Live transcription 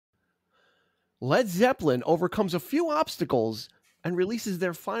Led Zeppelin overcomes a few obstacles and releases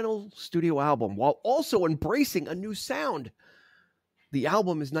their final studio album while also embracing a new sound. The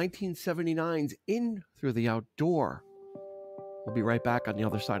album is 1979's In Through the Outdoor. We'll be right back on the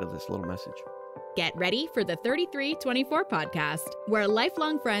other side of this little message. Get ready for the 3324 podcast, where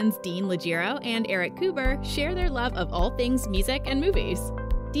lifelong friends Dean Legiro and Eric Kuber share their love of all things music and movies.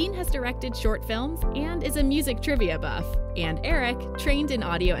 Dean has directed short films and is a music trivia buff. And Eric, trained in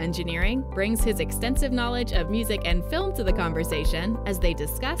audio engineering, brings his extensive knowledge of music and film to the conversation as they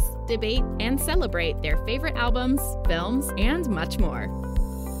discuss, debate, and celebrate their favorite albums, films, and much more.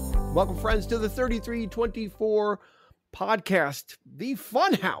 Welcome, friends, to the 3324 podcast, the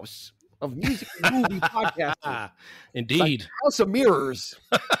fun house of music and movie podcasting. Indeed. Like House of Mirrors.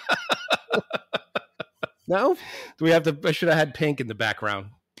 No? Do we have to? I should have had Pink in the background.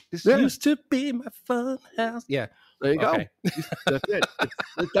 This used to be my fun house. Yeah. There you Okay. go. That's it.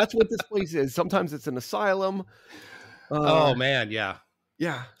 That's what this place is. Sometimes it's an asylum. Oh man, yeah.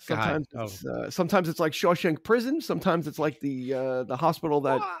 Yeah. God. Sometimes it's like Shawshank Prison. Sometimes it's like the hospital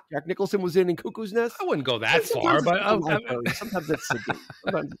that Jack Nicholson was in Cuckoo's Nest. I wouldn't go that far, but sometimes it's sedate.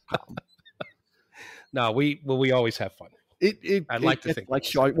 Sometimes it's calm. No, we always have fun. I'd like to think like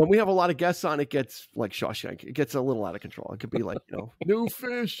when we have a lot of guests on, it gets like Shawshank. It gets a little out of control. It could be like, new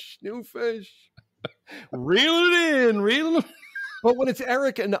fish. Reel it in. But when it's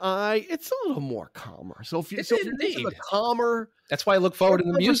Eric and I, it's a little more calmer. So if you're into the calmer, that's why I look forward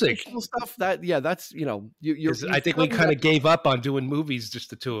to the music stuff. That's I think we kind of gave up on doing movies, just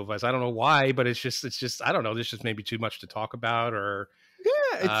the two of us. I don't know why, but it's just I don't know. There's just maybe too much to talk about, or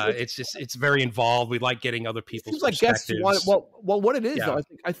it's very involved. We like getting other people's perspectives. Guests what it is, though,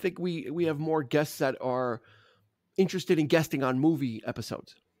 I think we have more guests that are interested in guesting on movie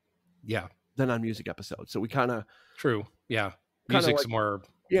episodes, than on music episodes. So we kind of music's more.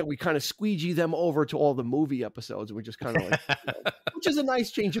 Yeah, we kind of squeegee them over to all the movie episodes, and we just kind of like, which is a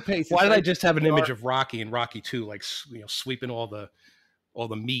nice change of pace. Why did I just have an image of Rocky and Rocky 2, like sweeping all the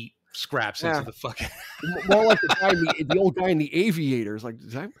meat scraps into the fucking more like the old guy in The Aviators. Like,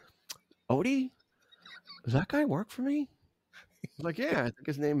 is that Odie? Does that guy work for me? He's like, yeah, I think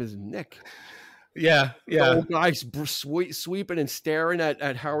his name is Nick. Yeah. The old guy sweeping and staring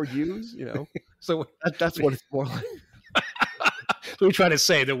at Howard Hughes. So that's what it's more like. So we're trying to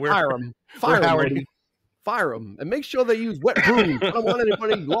say that we're fire him, fire him, and make sure they use wet broom. I don't want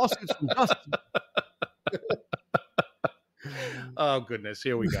anybody lawsuits from dust. Oh goodness,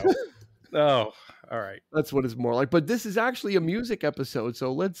 here we go. Oh, all right. That's what it's more like. But this is actually a music episode,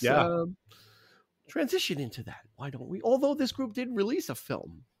 so let's transition into that. Why don't we? Although this group did release a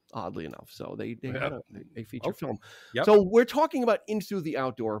film, oddly enough, so they had a feature film. Yep. So we're talking about Into the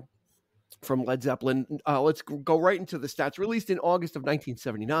Outdoor from Led Zeppelin. Let's go right into the stats. Released in August of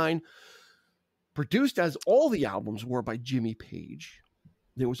 1979. Produced, as all the albums were, by Jimmy Page.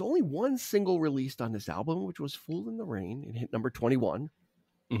 There was only one single released on this album, which was Fool in the Rain. It hit number 21.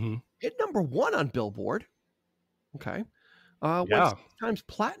 Mm-hmm. Hit number 1 on Billboard. Okay. Went 6 times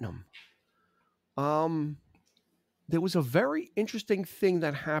platinum. There was a very interesting thing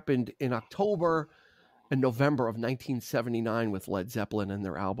that happened in October and November of 1979 with Led Zeppelin and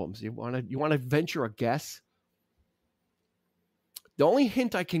their albums. You want to venture a guess? The only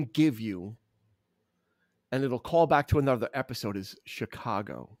hint I can give you, and it'll call back to another episode, is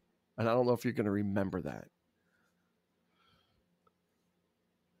Chicago. And I don't know if you're going to remember that.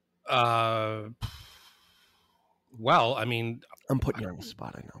 Well, I mean, I'm putting you on the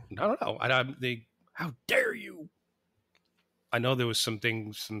spot. I know. I don't know. How dare you? I know there was some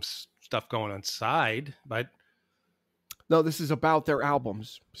stuff going on side, but no, this is about their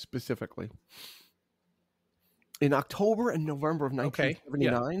albums specifically. In October and November of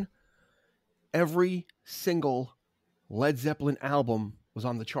 1979, every single Led Zeppelin album was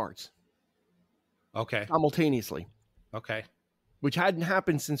on the charts. Okay. Simultaneously. Okay. Which hadn't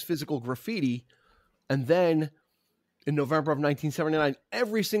happened since Physical Graffiti. And then in November of 1979,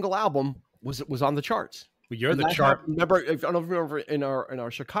 every single album was on the charts. Well, you're the chart. Remember, I don't know if you remember in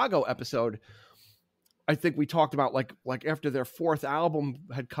our Chicago episode, I think we talked about like after their 4th album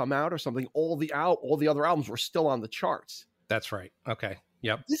had come out or something, all the other albums were still on the charts. That's right. Okay.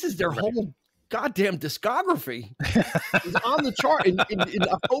 Yep. This is their whole goddamn discography. It was on the chart in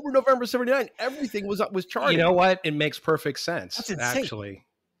October, November 79. Everything was charting. You know what? It makes perfect sense. That's insane. Actually,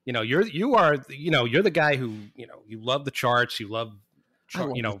 you're the guy who, you love the charts. You love,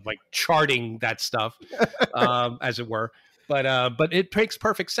 like charting that stuff, as it were. But it makes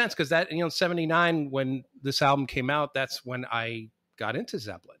perfect sense because that, 79, when this album came out, that's when I got into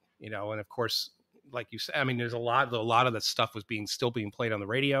Zeppelin, and of course, like you said, I mean, there's a lot of that stuff was still being played on the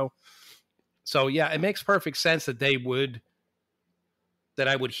radio. So yeah, it makes perfect sense that I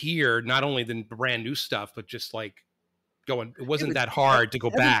would hear not only the brand new stuff, but just like going, it wasn't that hard to go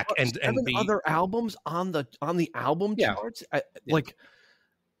back and be other albums on the album charts. Like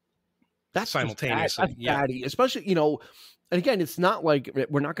that's simultaneously. That's fatty, especially, you know, and again, it's not like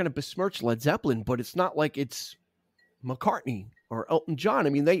we're not going to besmirch Led Zeppelin, but it's not like it's McCartney or Elton John. I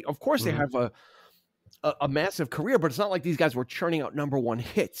mean, they have a massive career, but it's not like these guys were churning out #1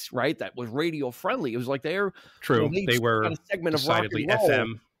 hits, right? That was radio friendly. It was like they're true. You know, they were a segment of rock and roll.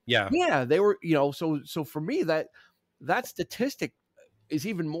 FM. Yeah, they were. You know, so for me, that statistic is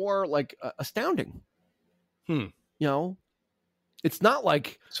even more like astounding. You know, it's not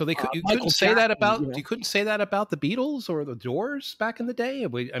like so they you couldn't say that about you couldn't say that about the Beatles or the Doors back in the day.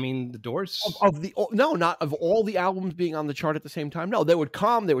 I mean, the Doors not of all the albums being on the chart at the same time. No, they would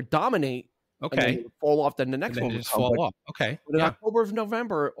dominate. Okay, they would fall off. Then the next one would just fall off. Okay, but in October of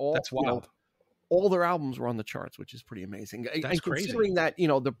November, that's wild. All their albums were on the charts, which is pretty amazing. That's and crazy. Considering that, you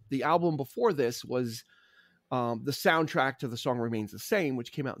know, the album before this was the soundtrack to The Song Remains the Same,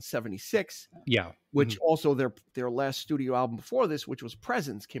 which came out in '76. Yeah, which also their last studio album before this, which was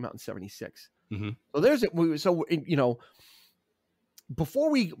Presence, came out in '76. So there's it. So you know, before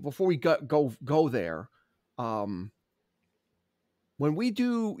we go there, when we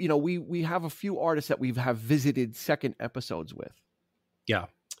do, you know, we have a few artists that we have visited second episodes with. Yeah,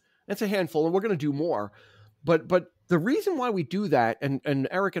 it's a handful, and we're going to do more. But the reason why we do that, and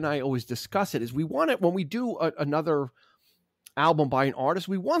Eric and I always discuss it, is we want it when we do another album by an artist,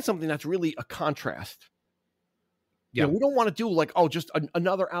 we want something that's really a contrast. Yeah, you know, we don't want to do like, just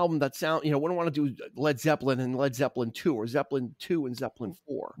another album that sound, you know, we don't want to do Led Zeppelin and Led Zeppelin 2 or Zeppelin 2 and Zeppelin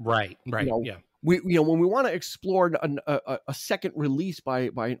 4. Right. You know, yeah. When we want to explore a second release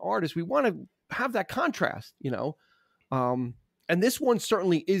by an artist, we want to have that contrast, you know. And this one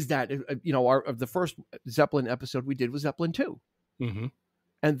certainly is that. You know, the first Zeppelin episode we did was Zeppelin 2.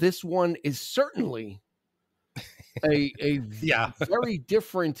 And this one is certainly a very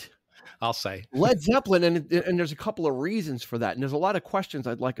different, I'll say, Led Zeppelin, and there's a couple of reasons for that, and there's a lot of questions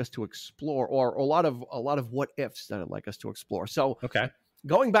I'd like us to explore, or a lot of what ifs that I'd like us to explore. So,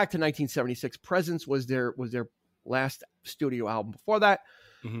 going back to 1976, Presence was their last studio album. Before that,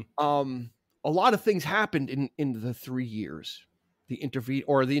 a lot of things happened in the 3 years, the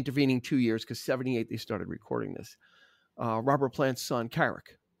intervening 2 years, because '78 they started recording this. Robert Plant's son,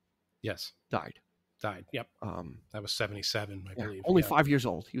 Carrick, died. Yep. That was '77, I believe. Only 5 years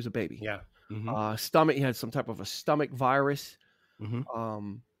old. He was a baby. Yeah. He had some type of a stomach virus,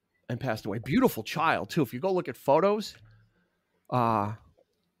 and passed away. Beautiful child too. If you go look at photos,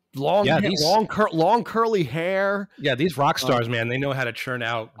 long curly hair. Yeah, these rock stars, man, they know how to churn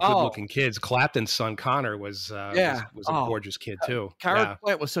out good-looking kids. Clapton's son Connor was a gorgeous kid too. Carrick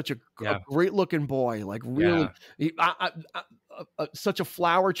Plant was such a great-looking boy. Like really, such a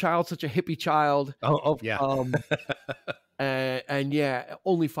flower child, such a hippie child. And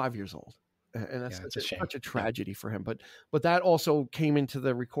only 5 years old, and that's such a tragedy for him. But that also came into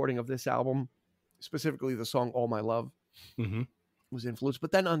the recording of this album, specifically the song "All My Love." Was influenced.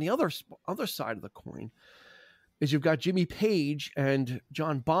 But then on the other side of the coin is you've got Jimmy Page and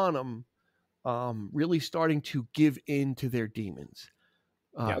John Bonham really starting to give in to their demons.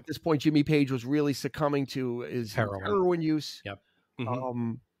 At this point, Jimmy Page was really succumbing to his heroin use.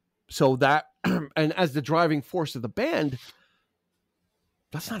 So that, and as the driving force of the band,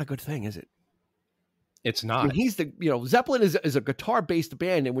 that's not a good thing, is it? It's not. I mean, he's Zeppelin is a guitar-based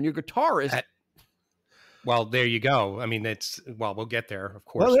band, and when your guitarist... Well, there you go. I mean, we'll get there, of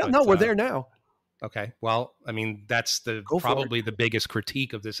course. Well, we're there now. Okay. Well, I mean, that's probably the biggest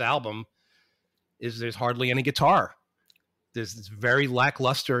critique of this album is there's hardly any guitar. There's very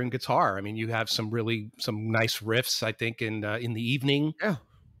lackluster in guitar. I mean, you have some nice riffs, I think, in the evening. Yeah.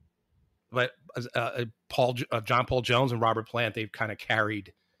 But John Paul Jones and Robert Plant, they've kind of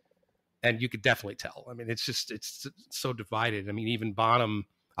carried, and you could definitely tell. I mean, it's so divided. I mean, even Bonham.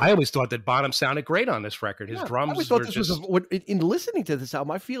 I always thought that Bonham sounded great on this record. His drums were just... in listening to this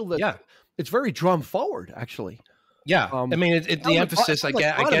album, I feel that it's very drum forward, actually. Yeah. I mean, the emphasis, I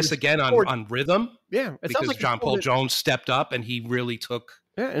guess, again, on rhythm. Yeah. Because John Paul Jones stepped up and he really took...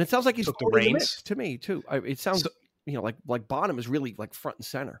 Yeah, and it sounds like he's took the reins. To me, too. It sounds, like Bonham is really like front and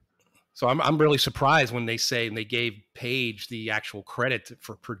center. So I'm really surprised when they say, and they gave Page the actual credit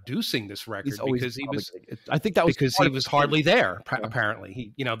for producing this record, because he was. I think that was because he was hardly there.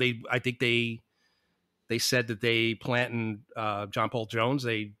 Apparently, I think they said that Plant and John Paul Jones,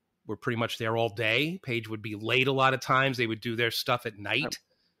 they were pretty much there all day. Page would be late a lot of times. They would do their stuff at night.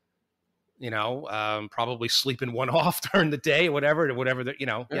 Probably sleeping one off during the day, whatever.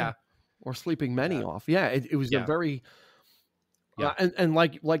 Yeah. or Sleeping Many off. Yeah, it was a very and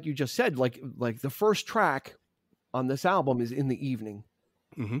like you just said, like the first track on this album is In the Evening.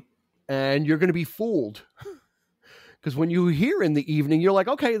 Mm-hmm. And you're going to be fooled because when you hear In the Evening, you're like,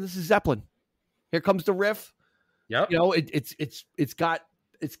 okay, this is Zeppelin. Here comes the riff. Yep. You know, it's got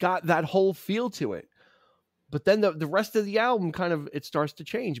that whole feel to it. But then the rest of the album kind of, it starts to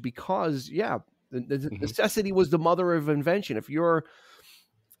change because the necessity was the mother of invention. If your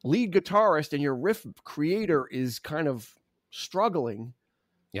lead guitarist and your riff creator is kind of struggling,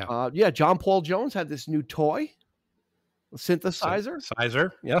 John Paul Jones had this new toy.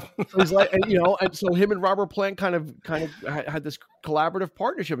 Synthesizer. Yeah. So he's like, and so him and Robert Plant kind of had this collaborative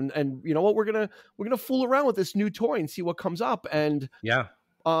partnership, and you know what, we're gonna fool around with this new toy and see what comes up, and I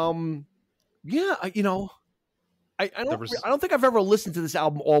don't think I've ever listened to this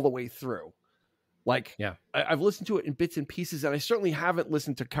album all the way through. Like, I've listened to it in bits and pieces, and I certainly haven't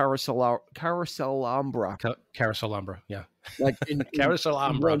listened to Carousel Umbra, yeah. Like in Carousel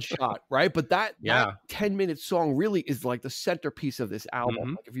Umbra. One shot, right? But that 10-minute song really is like the centerpiece of this album.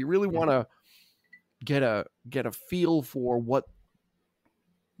 Mm-hmm. Like if you really want to get a feel for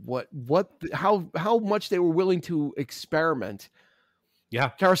how much they were willing to experiment. Yeah.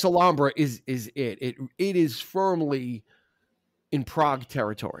 Carousel Umbra is it. It is firmly in prog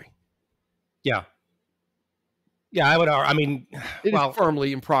territory. Yeah. Yeah, I would. I mean, it is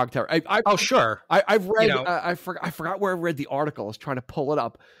firmly in prog territory. Sure. I've read. I forgot where I read the article. I was trying to pull it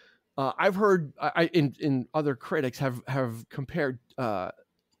up. I've heard. In other critics have compared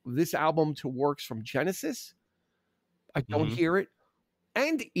this album to works from Genesis. I don't hear it,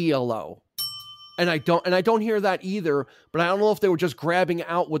 and ELO, and I don't hear that either. But I don't know if they were just grabbing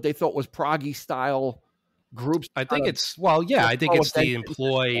out what they thought was proggy style groups. I think it's I think it's the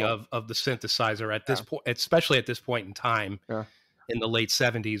employ of the synthesizer at this point, especially at this point in time in the late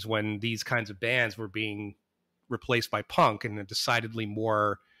 70s, when these kinds of bands were being replaced by punk and a decidedly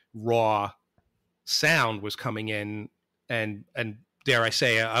more raw sound was coming in, and dare I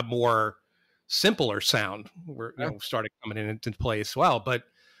say a more simpler sound started coming into play as well. But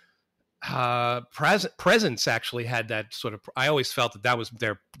Presence actually had that sort of. I always felt that was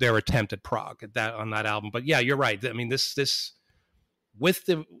their attempt at prog on that album. But yeah, you're right. I mean, this with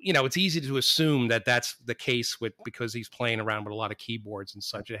the it's easy to assume that that's the case because he's playing around with a lot of keyboards and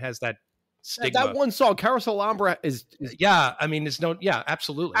such. It has that stigma. That one song, Carousel Umbra, is I mean, it's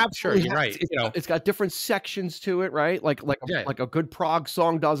absolutely. Sure, you're right. It's got different sections to it, right? Like a good prog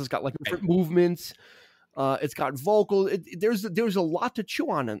song does. It's got like different movements. It's got vocal. There's a lot to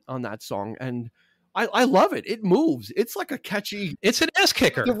chew on that song, and I love it. It moves. It's like a catchy. It's an ass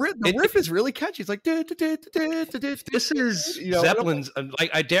kicker. The riff is really catchy. It's like this is Zeppelin's.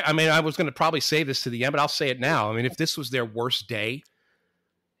 I was going to probably say this to the end, but I'll say it now. I mean, if this was their worst day,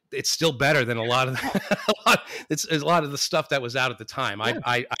 it's still better than a lot of the stuff that was out at the time.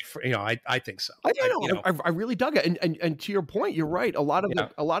 I think so. I really dug it, and to your point, you're right. A lot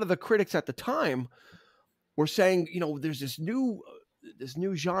of the critics at the time were saying, there's this new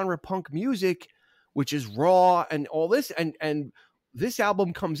genre punk music, which is raw and all this, and this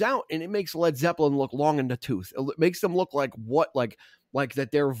album comes out and it makes Led Zeppelin look long in the tooth. It makes them look like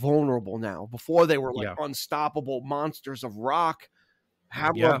that they're vulnerable now. Before they were unstoppable monsters of rock,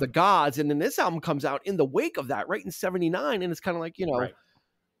 hammer of the gods, and then this album comes out in the wake of that, right in '79, and it's kind of like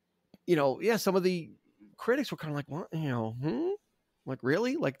some of the critics were kind of like, what, like,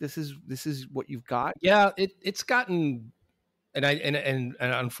 really? Like, this is what you've got? Yeah, it's gotten, and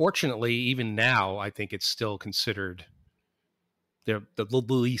unfortunately, even now, I think it's still considered the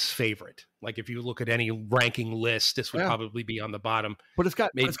least favorite. Like, if you look at any ranking list, this would probably be on the bottom. But it's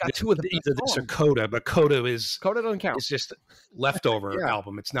got two of the either this or Coda, but Coda doesn't count. It's just leftover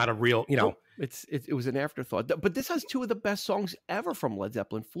album. It's not a real, It was an afterthought. But this has two of the best songs ever from Led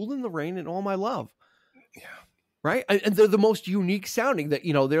Zeppelin: "Fool in the Rain" and "All My Love." Yeah. Right, and they're the most unique sounding. That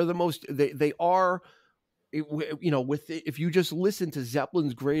they're the most. They are, if you just listen to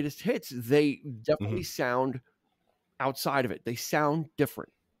Zeppelin's greatest hits, they definitely sound outside of it. They sound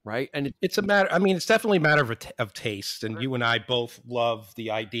different, right? And it's a matter. I mean, it's definitely a matter of taste. And you and I both love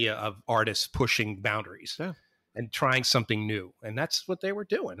the idea of artists pushing boundaries and trying something new, and that's what they were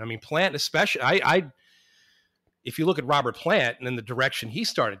doing. I mean, Plant, especially. If you look at Robert Plant and then the direction he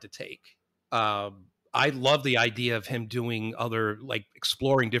started to take. I love the idea of him doing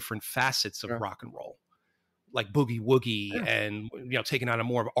exploring different facets of rock and roll. like boogie woogie and taking on a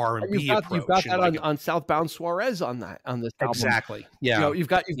more of R&B approach. You've got that like on Southbound Suarez on this album. Exactly. Yeah. You've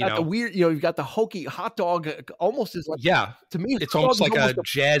got the weird, you've got the hokey hot dog almost is like, to me, it's almost like a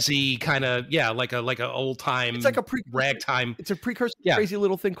jazzy kind of, like a old time, it's like a ragtime. It's a precursor to Crazy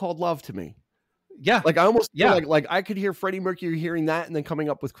Little Thing Called Love to me. Yeah. Like I almost feel like I could hear Freddie Mercury hearing that and then coming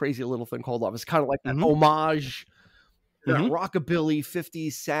up with Crazy Little Thing Called Love. It's kind of like that homage, rockabilly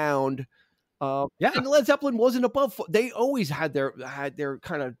 50s sound. And Led Zeppelin wasn't above. They always had their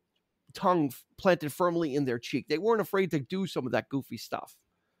kind of tongue planted firmly in their cheek. They weren't afraid to do some of that goofy stuff,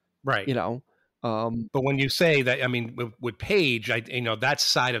 right? But when you say that, I mean, with Page, that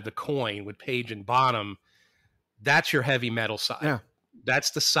side of the coin with Page and Bonham, that's your heavy metal side. Yeah,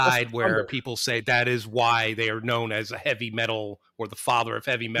 that's the side where people say that is why they are known as a heavy metal or the father of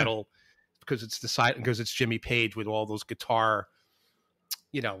heavy metal, because it's the side because it's Jimmy Page with all those guitar,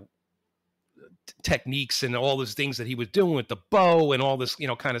 techniques and all those things that he was doing with the bow and all this,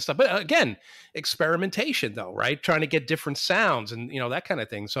 kind of stuff. But again, experimentation though, right? Trying to get different sounds and, that kind of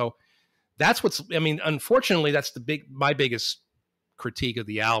thing. So that's unfortunately, that's my biggest critique of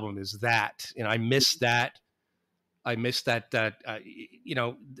the album is that, I miss that. I miss that,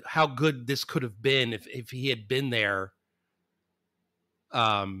 how good this could have been if he had been there,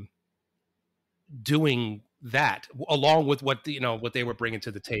 doing that along with what what they were bringing to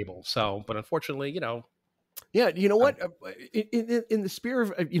the table. So, but unfortunately, yeah, what, in the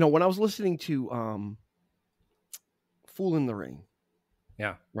spirit of, when I was listening to Fool in the Rain,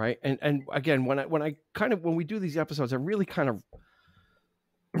 right, and again, when we do these episodes, I really kind of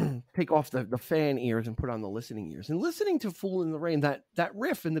take off the fan ears and put on the listening ears. And listening to Fool in the Rain, that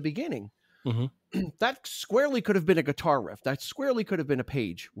riff in the beginning, that squarely could have been a guitar riff. That squarely could have been a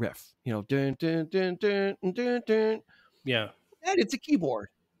Page riff. Dun, dun, dun, dun, dun, dun. Yeah. And it's a keyboard,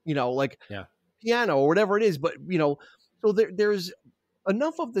 piano or whatever it is. But, so there's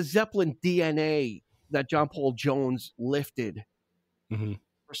enough of the Zeppelin DNA that John Paul Jones lifted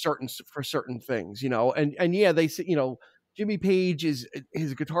for certain things, and they say, Jimmy Page his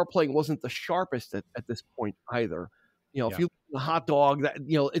guitar playing wasn't the sharpest at this point either. If you look at the Hot Dog, that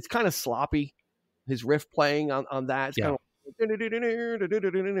it's kind of sloppy. His riff playing on that, it's kind of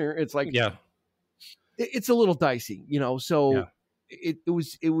it's like it's a little dicey, So it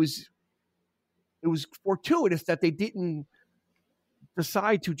was fortuitous that they didn't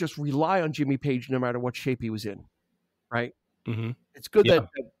decide to just rely on Jimmy Page no matter what shape he was in, right? It's good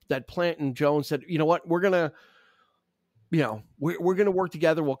that Plant and Jones said, you know what, we're gonna. We're going to work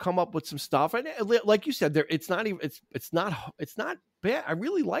together. We'll come up with some stuff. And like you said, it's not bad. I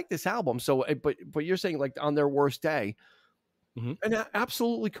really like this album. So, but you're saying like on their worst day, and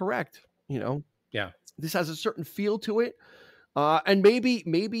absolutely correct. This has a certain feel to it, and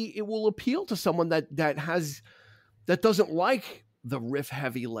maybe it will appeal to someone that doesn't like the riff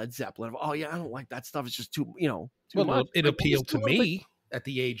heavy Led Zeppelin. Oh yeah, I don't like that stuff. It's just too much. It appealed to me at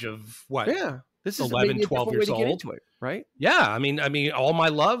the age of what? Yeah. This is 11, 12 years old. Into it, right? Yeah, I mean, All My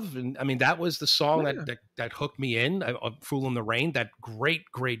Love, and I mean that was the song that hooked me in. "Fool in the Rain," that great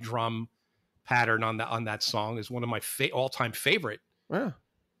drum pattern on that song is one of my all-time favorite. Yeah,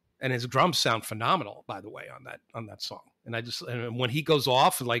 and his drums sound phenomenal, by the way, on that song. And when he goes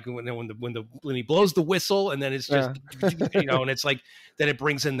off, like when he blows the whistle, and then it's just and it's like then it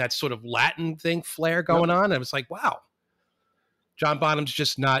brings in that sort of Latin flair going on. And it's like, wow. John Bonham's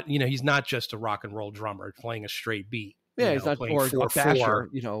just not, he's not just a rock and roll drummer playing a straight beat. Yeah, he's not playing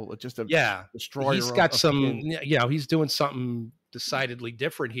 4/4, just a destroyer. He's got some, he's doing something decidedly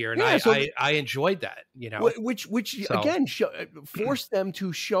different here, and I enjoyed that, which again forced them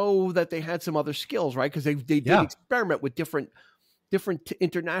to show that they had some other skills, right? Because they did experiment with different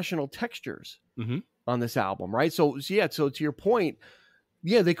international textures on this album, right? So to your point.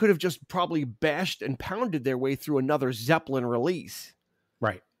 Yeah, they could have just probably bashed and pounded their way through another Zeppelin release.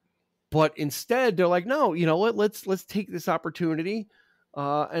 Right. But instead, they're like, no, let's take this opportunity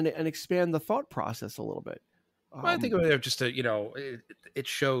and expand the thought process a little bit. I think they're just it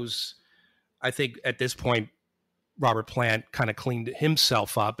shows, I think at this point, Robert Plant kind of cleaned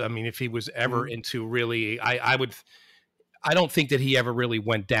himself up. I mean, if he was ever into really, I don't think that he ever really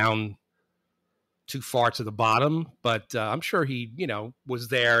went down too far to the bottom, but I'm sure he, was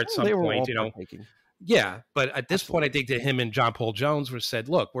there at some point, Yeah, but at this point, I think that him and John Paul Jones were said,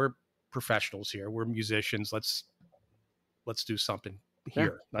 look, we're professionals here. We're musicians. Let's do something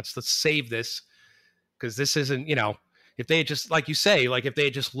here. Let's save this, because this isn't, if they had just, like you say, like if they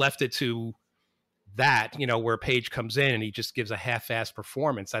had just left it to that, where Page comes in and he just gives a half-assed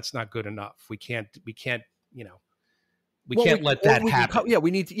performance, that's not good enough. We can't let that happen.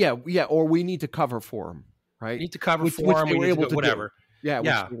 We need to cover for him, right? We need to cover Which for them. they We were need to able go, to whatever. do. Yeah,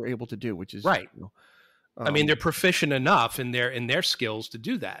 Yeah. which they were able to do, which is right. You know, I mean, they're proficient enough in their skills to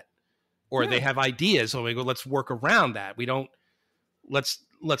do that, or they have ideas. So we go, let's work around that. We don't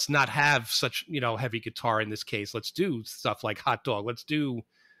let's not have such heavy guitar in this case. Let's do stuff like Hot Dog. Let's do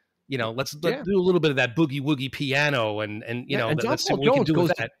let's do a little bit of that boogie woogie piano and let's see what we can do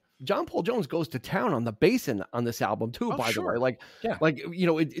with that. John Paul Jones goes to town on the bass on this album too. By the way,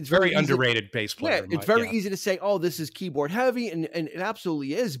 it's very underrated bass player. Yeah, it's very easy to say, oh, this is keyboard heavy, and it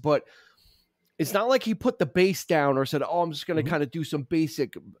absolutely is, but it's not like he put the bass down or said, oh, I'm just going to kind of do some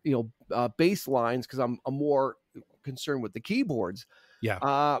basic, bass lines because I'm more concerned with the keyboards.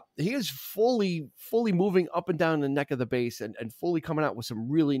 Yeah. He is fully moving up and down the neck of the bass and fully coming out with some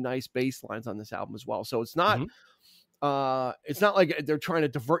really nice bass lines on this album as well. So it's not like they're trying to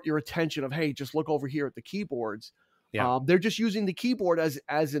divert your attention of, hey, just look over here at the keyboards. Yeah. They're just using the keyboard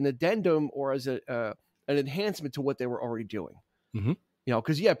as an addendum or as an enhancement to what they were already doing. Mm-hmm.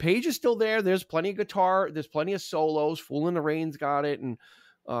 Because Page is still there. There's plenty of guitar. There's plenty of solos. Fool in the Rain's got it, and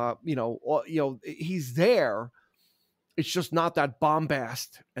he's there. It's just not that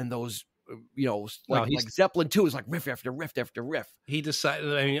bombast and those like Zeppelin 2 is like riff after riff after riff. He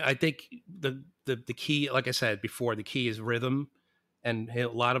decided. I mean, I think the key, like I said before, the key is rhythm, and a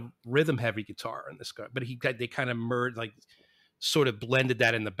lot of rhythm heavy guitar in this guy. But they kind of merged, like sort of blended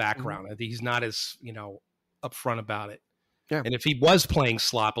that in the background. I think he's not as upfront about it. Yeah. And if he was playing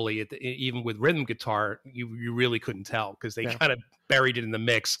sloppily, even with rhythm guitar, you really couldn't tell because they kind of buried it in the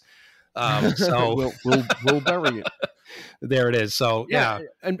mix. So we'll bury it. There it is. So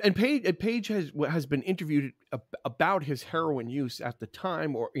and Page has been interviewed about his heroin use at the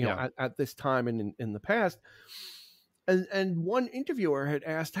time, or at this time and in the past. And one interviewer had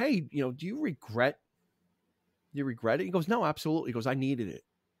asked, "Hey, do you regret? it?" He goes, "No, absolutely." He goes, "I needed it."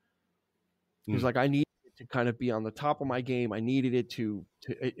 He was like, "I needed it to kind of be on the top of my game. I needed it to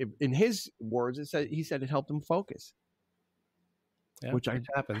in his words, he said it helped him focus." Yeah, which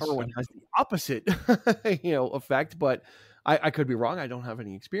happens. Heroin has the opposite, effect, but I could be wrong. I don't have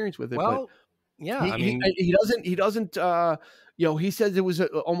any experience with it. Well, but he doesn't. He says it was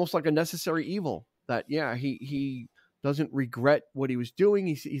almost like a necessary evil. That he doesn't regret what he was doing.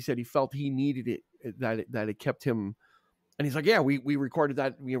 He said he felt he needed it. That it kept him. And he's like, we recorded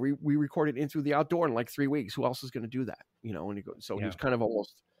that. We recorded In Through the Outdoor in like 3 weeks. Who else is going to do that? And he goes. So he was kind of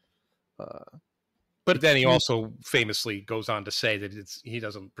almost. But then he also famously goes on to say that he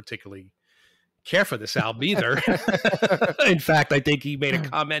doesn't particularly care for this album either. In fact, I think he made a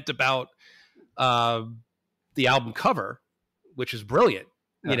comment about the album cover, which is brilliant,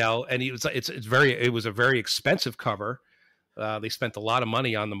 and it was a very expensive cover. They spent a lot of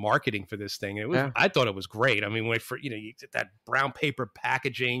money on the marketing for this thing. I thought it was great. I mean, you get that brown paper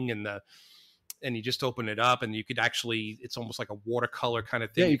packaging and you just open it up and you could actually, it's almost like a watercolor kind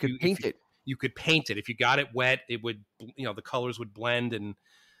of thing. Yeah, you could paint it. You could paint it. If you got it wet, it would, the colors would blend. And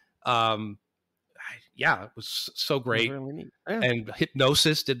it was so great. Really neat. Yeah. And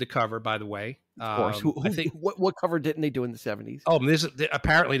Hypnosis did the cover, by the way. Of course. I think what cover didn't they do in the 70s? Oh,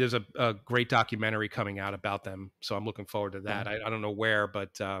 apparently there's a great documentary coming out about them. So I'm looking forward to that. I don't know where, but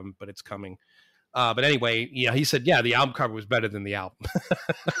it's coming. But anyway, he said, the album cover was better than the album.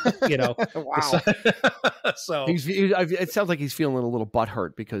 Wow. So it sounds like he's feeling a little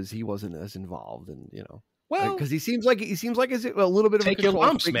butthurt because he wasn't as involved, and well, because he seems like is a little bit of take your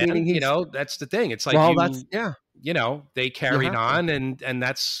lumps, man. That's the thing. It's like they carried on, and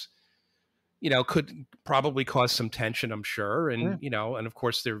that's could probably cause some tension, I'm sure, and and of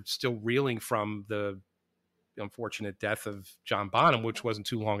course they're still reeling from the unfortunate death of John Bonham, which wasn't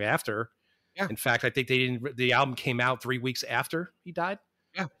too long after. Yeah. In fact, I think the album came out 3 weeks after he died.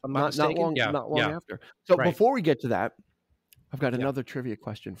 Yeah. I'm not mistaken. Not long after. So before we get to that, I've got another trivia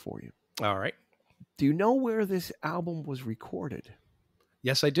question for you. All right. Do you know where this album was recorded?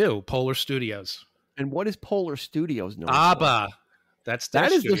 Yes, I do. Polar Studios. And what is Polar Studios known ABBA. For?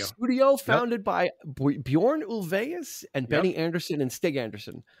 That is the studio founded by Bjorn Ulvaeus and Benny Andersson and Stig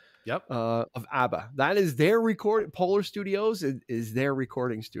Andersson. Yep. Of ABBA. That is their Polar Studios is their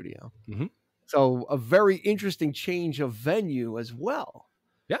recording studio. Mm-hmm. So a very interesting change of venue as well.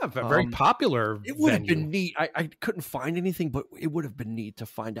 Yeah, very popular. It would have been neat. I couldn't find anything, but it would have been neat to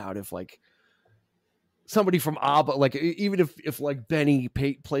find out if like somebody from ABBA, like even if like Benny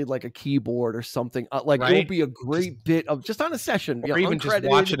played like a keyboard or something, it would be a great bit of just on a session, or even just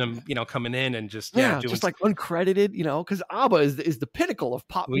watching him, coming in and just doing just like uncredited, because ABBA is the pinnacle of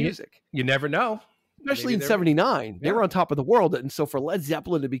pop music. You never know. Especially in '79, they were on top of the world, and so for Led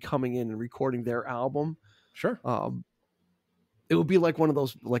Zeppelin to be coming in and recording their album, sure, it would be like one of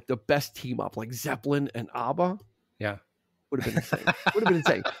those, like the best team up, like Zeppelin and ABBA. Yeah. Would have been insane. Would have been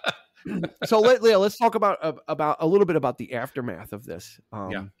insane. So let's talk about a little bit about the aftermath of this.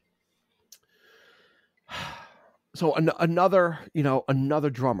 Yeah. So another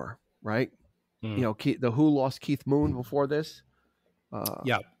drummer, right? You know, the Who lost Keith Moon before this.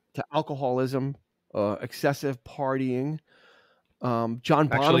 To alcoholism, excessive partying. John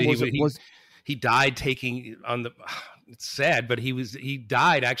Bonham he died taking on the. It's sad, but he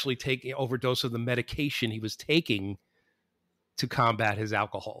died actually taking overdose of the medication he was taking to combat his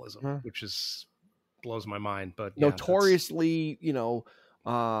alcoholism, which blows my mind. But notoriously,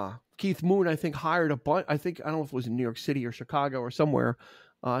 Keith Moon, I think, hired a bunch. I don't know if it was in New York City or Chicago or somewhere.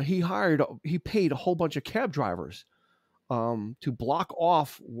 He paid a whole bunch of cab drivers to block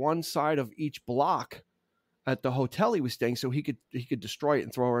off one side of each block at the hotel he was staying, so he could destroy it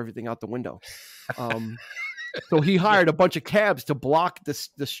and throw everything out the window. So he hired a bunch of cabs to block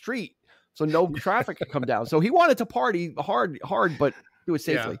the street so no traffic could come down. So he wanted to party hard, but do it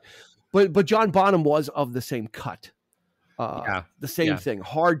safely. Yeah. But John Bonham was of the same cut. The same thing.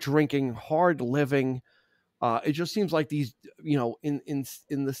 Hard drinking, hard living. It just seems like these, in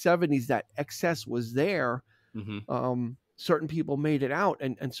the 70s, that excess was there. Mm-hmm. Certain people made it out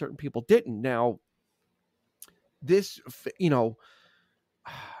and certain people didn't. Now, this,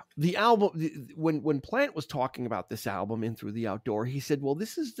 the album, when Plant was talking about this album, In Through the Outdoor, he said, well,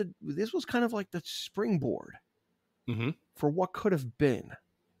 this was kind of like the springboard for what could have been,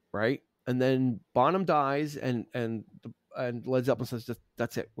 right? And then Bonham dies and Led Zeppelin says,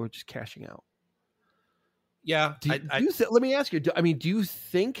 that's it, we're just cashing out. Yeah. Let me ask you, do you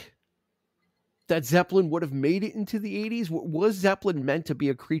think that Zeppelin would have made it into the 80s? Was Zeppelin meant to be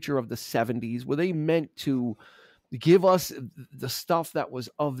a creature of the 70s? Were they meant to give us the stuff that was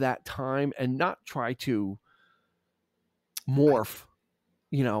of that time and not try to morph,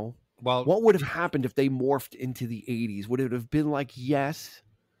 Well, what would have happened if they morphed into the 80s? Would it have been like, yes?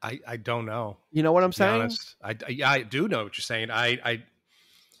 I don't know. You know what I'm saying? Honest, I do know what you're saying.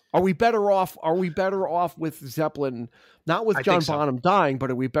 Are we better off? Are we better off with Zeppelin, not with John Bonham dying,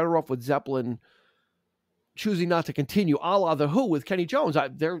 but are we better off with Zeppelin choosing not to continue, a la the Who with Kenny Jones?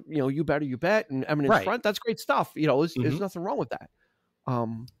 They're, You Better You Bet and Eminence Front. That's great stuff. There's nothing wrong with that.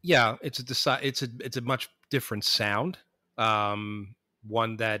 It's a much different sound.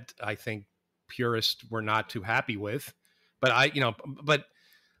 One that I think purists were not too happy with, but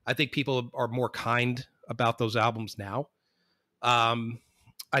I think people are more kind about those albums now.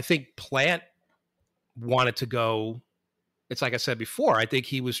 I think Plant wanted to go. It's like I said before, I think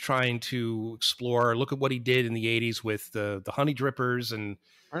he was trying to explore, look at what he did in the 80s with the Honey Drippers and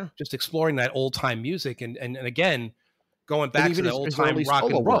just exploring that old time music. And again, going back to the old time rock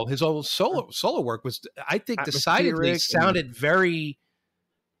and roll, his old solo work was, I think, decidedly sounded very,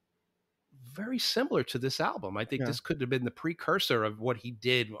 very similar to this album. I think this could have been the precursor of what he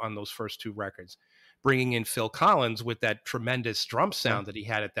did on those first two records. Bringing in Phil Collins with that tremendous drum sound that he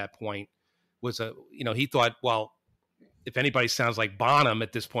had at that point was he thought, well, if anybody sounds like Bonham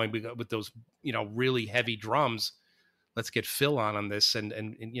at this point, with those, really heavy drums, let's get Phil on this. And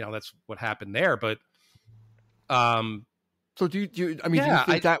that's what happened there. But, so do you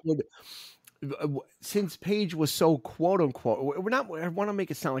think that would, since Page was so quote unquote, I want to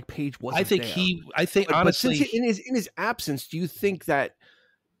make it sound like Page wasn't there. Honestly, but since in his absence, do you think that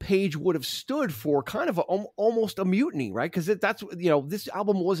Page would have stood for kind of almost a mutiny, right? Because that's, this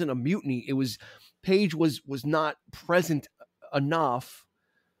album wasn't a mutiny. It was, Page was not present enough.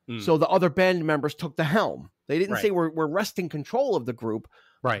 So the other band members took the helm. They didn't say we're wresting control of the group,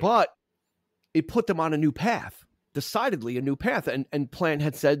 but it put them on a new path, decidedly a new path. And Plant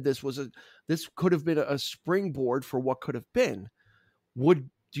had said this could have been a springboard for what could have been. Do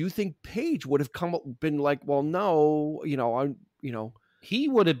you think Page would have been like, well, no, he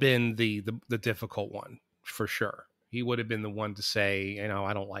would have been the difficult one for sure. He would have been the one to say,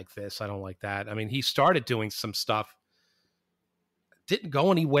 I don't like this, I don't like that. I mean, he started doing some stuff, didn't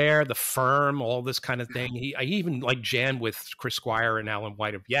go anywhere. The Firm, all this kind of thing. He even jammed with Chris Squire and Alan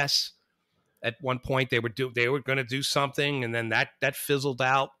White of Yes. At one point, they were going to do something, and then that fizzled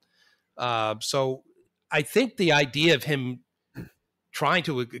out. So I think the idea of him trying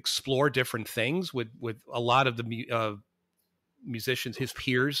to explore different things with a lot of the musicians, his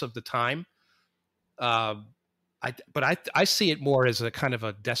peers of the time. I see it more as a kind of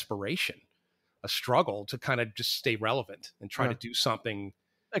a desperation, a struggle to kind of just stay relevant and try to do something.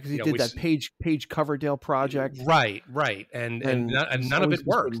 Because he did that Page Coverdale project. Right. And none of it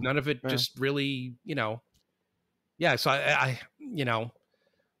worked. None of it just really, Yeah. So I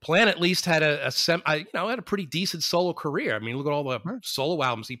Plant at least had had a pretty decent solo career. I mean, look at all the solo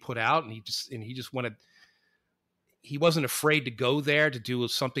albums he put out, and he just wanted. He wasn't afraid to go there to do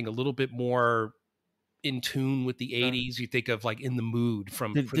something a little bit more in tune with the 80s. You think of like In the Mood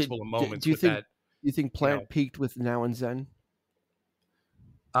from Principle of Moments. Do you think Plant peaked with Now and Zen?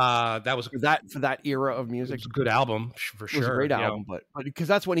 That was for that era of music. It was a good album for sure. It was a great album, but because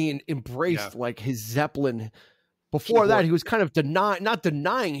that's when he embraced like his Zeppelin. Before that, he was kind of not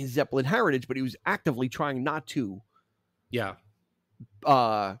denying his Zeppelin heritage, but he was actively trying not to. Yeah.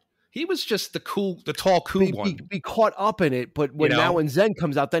 He was just the tall, cool one. Be caught up in it, but when Now and Zen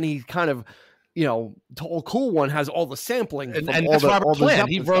comes out, then he kind of, tall, cool one has all the sampling. And that's Robert Plant.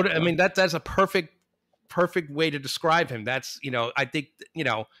 He wrote it. I mean, that's a perfect way to describe him. That's, I think,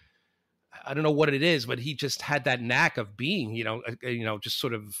 I don't know what it is, but he just had that knack of being, just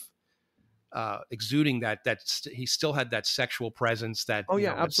sort of exuding that he still had that sexual presence, that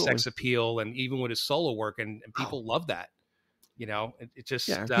sex appeal, and even with his solo work, and people love that. It just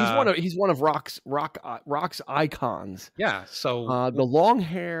he's one of rock's icons. Yeah. So the long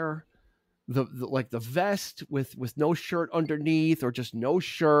hair, the vest with no shirt underneath, or just no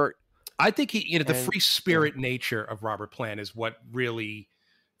shirt. I think the free spirit nature of Robert Plant is what really,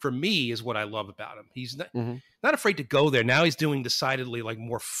 for me, is what I love about him. He's not afraid to go there. Now he's doing decidedly like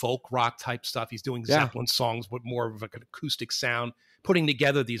more folk rock type stuff. He's doing Zeppelin songs with more of like an acoustic sound, putting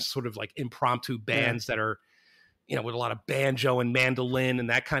together these sort of like impromptu bands that are, with a lot of banjo and mandolin and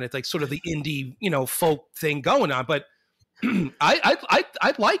that kind of thing, sort of the indie, folk thing going on. But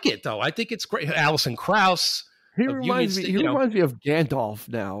I like it though. I think it's great. Alison Krauss. He reminds me of Gandalf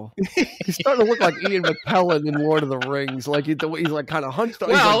now. He's starting to look like Ian McKellen in Lord of the Rings. Like he's like kind of hunched.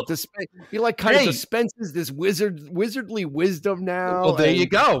 Well, he dispenses this wizardly wisdom now. Well, there you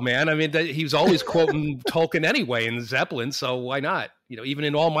go, man. I mean, he was always quoting Tolkien anyway in Zeppelin, so why not? Even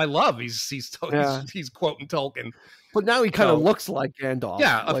in All My Love, he's quoting Tolkien. But now he kind of looks like Gandalf.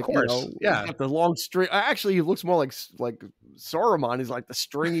 Yeah, of course. He's got the long string. Actually, he looks more like Saruman. He's like the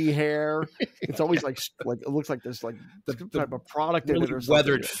stringy hair. It's always like it looks like there's like the type of product really in it or something.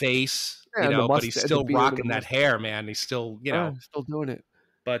 Weathered face, but he's still rocking that hair, man. He's still, still doing it.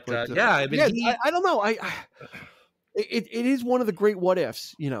 But I mean, I don't know. It is one of the great what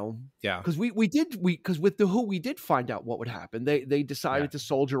ifs, Yeah. Because because with the Who we did find out what would happen. They decided to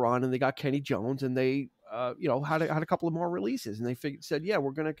soldier on, and they got Kenny Jones, and they had a couple of more releases, and they said,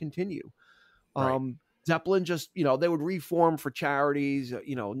 we're going to continue. Right. Zeppelin just, they would reform for charities,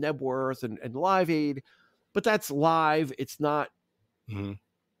 Nebworth and Live Aid, but that's live. It's not. Mm-hmm.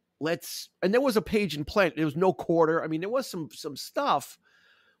 And there was a page in Plant. There was no quarter. I mean, there was some stuff,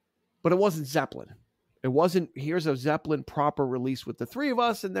 but it wasn't Zeppelin. It wasn't, here's a Zeppelin proper release with the three of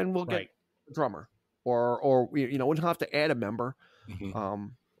us, and then we'll get a drummer, or we don't have to add a member. Mm-hmm.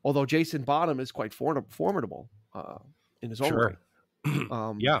 Although Jason Bonham is quite formidable in his own way.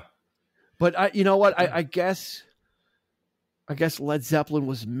 Yeah. But I guess Led Zeppelin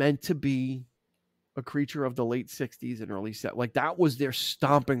was meant to be a creature of the late 60s and early 70s. Like that was their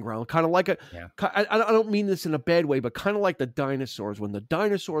stomping ground. Kind of like I don't mean this in a bad way, but kind of like the dinosaurs. When the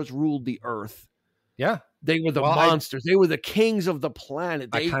dinosaurs ruled the earth. Yeah. They were the monsters. They were the kings of the planet.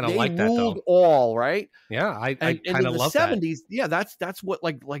 I kind of like that though. All, right? Yeah, I kind of love that. In the 70s, yeah, that's what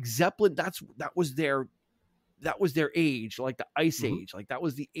like Zeppelin, that was their age, like the Ice Age. Like that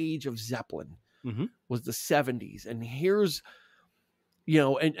was the age of Zeppelin. Was the 70s. And here's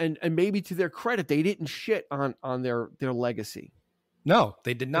and maybe to their credit, they didn't shit on their legacy. No,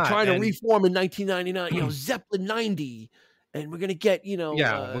 they did not. They're trying to reform in 1999, Zeppelin 90. And we're going to get, we're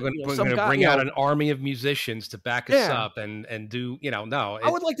going to bring out an army of musicians to back us up and do, no. I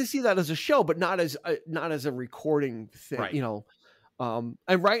would like to see that as a show, but not as a recording thing,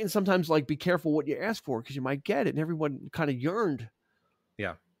 right. And sometimes like be careful what you ask for because you might get it. And everyone kind of yearned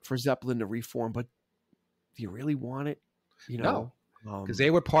for Zeppelin to reform, but do you really want it? No. Because they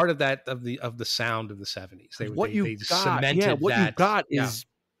were part of that, of the sound of the 70s. They cemented what that. you got is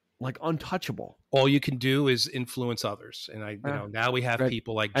like untouchable. All you can do is influence others, and now we have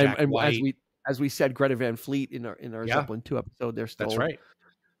people like Jack White. As we said, Greta Van Fleet in our Zeppelin 2 episode. That's right.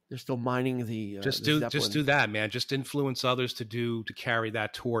 They're still mining the just do that, man. Just influence others to carry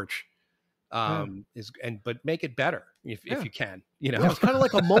that torch. But make it better if you can. It's kind of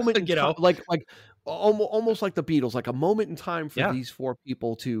like a moment. Like almost like the Beatles, like a moment in time for these four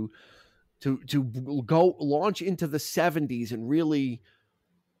people to go launch into the 70s and really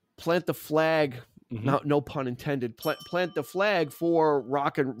plant the flag, no pun intended, plant the flag for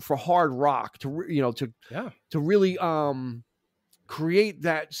hard rock to really create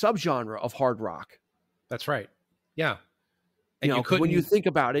that subgenre of hard rock. That's right. Yeah. And 'cause when you think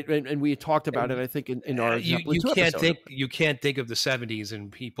about it, and we talked about it, I think in our Zeppelin you 2 can't episode. think of the 70s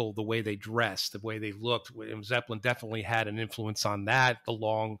and people the way they dressed, the way they looked. And Zeppelin definitely had an influence on that. The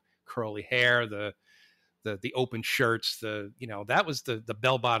long curly hair, the open shirts, that was the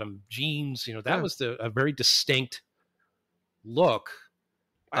bell bottom jeans. That was a very distinct look.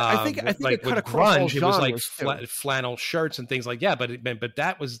 I think like it cut with across all grunge, it was like genres, flannel shirts and things like but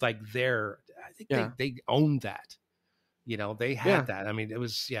that was like I think they owned that. They had that. I mean, it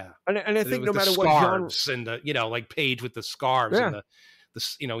was and I think no matter what genre, and like Page with the scarves and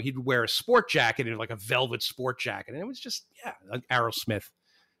he'd wear a sport jacket and like a velvet sport jacket, and it was just like Aerosmith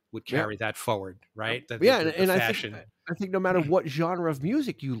would carry that forward, right? Fashion. I think no matter what genre of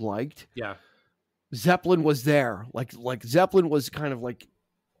music you liked, yeah, Zeppelin was there. Like Zeppelin was kind of like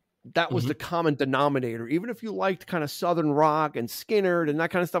that was the common denominator. Even if you liked kind of Southern rock and Skynyrd and that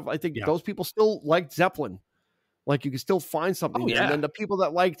kind of stuff, I think those people still liked Zeppelin. Like you could still find something there. And then the people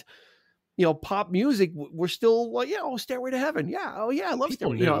that liked, pop music were still like, Stairway to Heaven. Yeah. Oh yeah. I love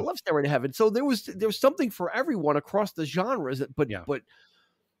Stairway. I love Stairway to Heaven. So there was something for everyone across the genres.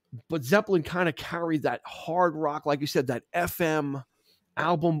 But Zeppelin kind of carried that hard rock, like you said, that FM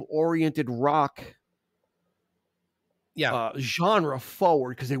album oriented rock genre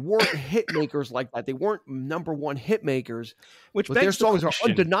forward, because they weren't hit makers like that. They weren't number one hit makers, but their songs are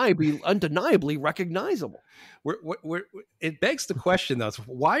undeniably recognizable. It begs the question, though: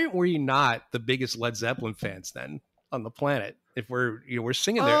 why were you not the biggest Led Zeppelin fans then on the planet? If we're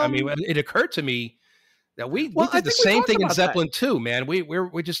singing there, I mean, it occurred to me that we did the same thing in Zeppelin too, man.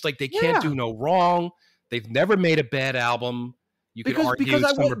 We're just like, they can't do no wrong. They've never made a bad album. You could argue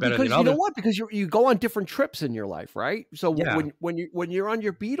some are better than others. You know what? Because you go on different trips in your life, right? So when you're on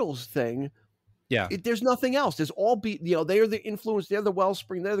your Beatles thing, there's nothing else. There's all they are the influence. They're the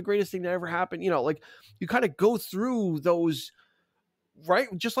wellspring. They're the greatest thing that ever happened. Like you kind of go through those, right?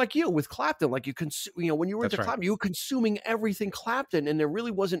 Just like you with Clapton. Like when you were into Clapton, you were consuming everything Clapton, and there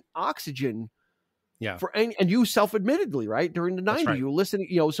really wasn't oxygen. Yeah. And you self-admittedly, right, during the 90s, you were listening.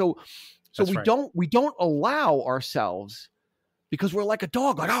 So we don't allow ourselves. Because we're like a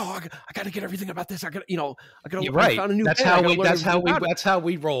dog, like, I got to get everything about this. I got to. Right. Found a new that's how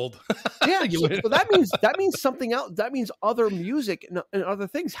we rolled. Yeah. So that means something else. That means other music and other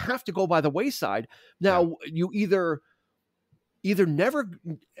things have to go by the wayside. Now you either never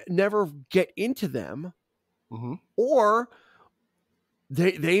get into them, or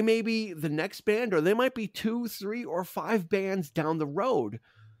they may be the next band, or they might be 2, 3, or 5 bands down the road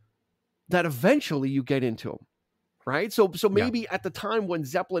that eventually you get into them. Right. So maybe at the time when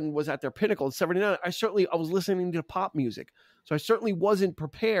Zeppelin was at their pinnacle in 79, I was listening to pop music. So I certainly wasn't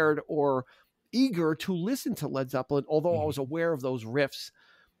prepared or eager to listen to Led Zeppelin, although I was aware of those riffs,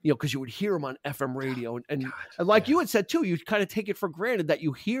 because you would hear them on FM radio. And like you had said too, you kind of take it for granted that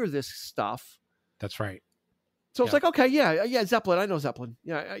you hear this stuff. That's right. So it's like, okay, Zeppelin. I know Zeppelin.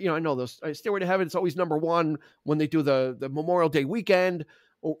 Yeah. I know those. Stairway to Heaven. It's always number one when they do the Memorial Day weekend.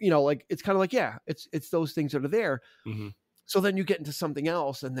 Or, like it's kind of like, it's those things that are there. So then you get into something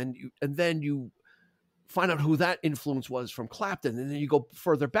else, and then you find out who that influence was from Clapton, and then you go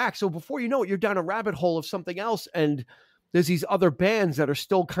further back. So before you know it, you're down a rabbit hole of something else, and there's these other bands that are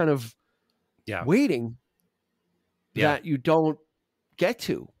still kind of waiting that you don't get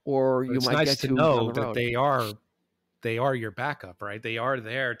to, or you might get to know that they are your backup, right? They are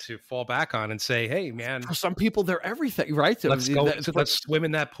there to fall back on and say, "Hey, man." For some people, they're everything, right? So let's go. Let's swim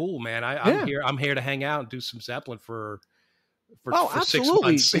in that pool, man. I'm here to hang out and do some Zeppelin for 6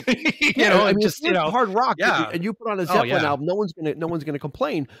 months. Hard rock. And you put on a Zeppelin album, no one's gonna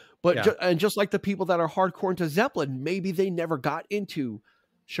complain. But just like the people that are hardcore into Zeppelin, maybe they never got into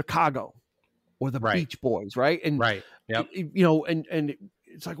Chicago or the Beach Boys, right? And and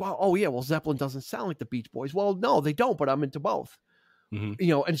it's like, well, Zeppelin doesn't sound like the Beach Boys. Well, no, they don't, but I'm into both. And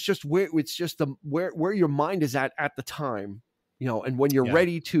it's just where your mind is at the time, and when you're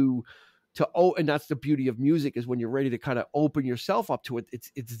ready to and that's the beauty of music, is when you're ready to kind of open yourself up to it.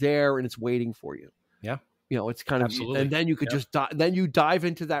 It's there and it's waiting for you. Yeah. It's kind of, and then you could then you dive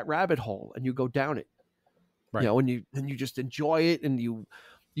into that rabbit hole and you go down it, and you just enjoy it, and you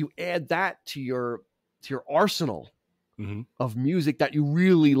add that to your arsenal of music that you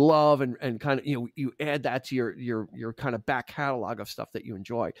really love, and kind of, you add that to your kind of back catalog of stuff that you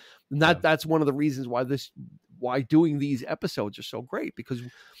enjoy. And that's one of the reasons why doing these episodes are so great, because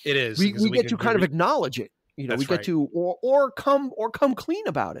it is, we get to kind of acknowledge it, we get to, or come clean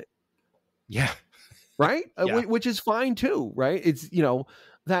about it. Yeah. Right. Which is fine too. Right. It's,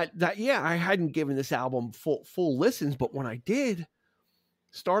 I hadn't given this album full listens, but when I did,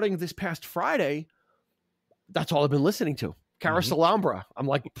 starting this past Friday, that's all I've been listening to, Carousel Alhambra. I'm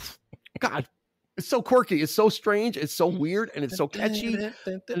like, God, it's so quirky. It's so strange. It's so weird. And it's so catchy. And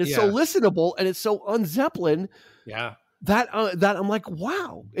it's so listenable. And it's so un-Zeppelin. Yeah. That I'm like,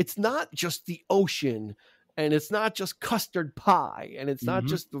 wow, it's not just the ocean. And it's not just custard pie. And it's not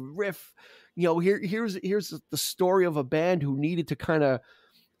just the riff. You know, here's the story of a band who needed to kind of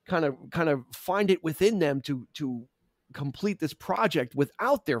find it within them to complete this project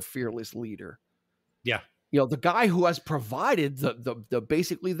without their fearless leader. Yeah. You know, the guy who has provided the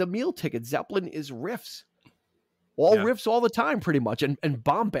basically the meal ticket. Zeppelin is riffs. Riffs all the time, pretty much, and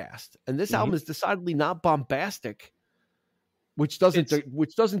bombast. And this album is decidedly not bombastic, which doesn't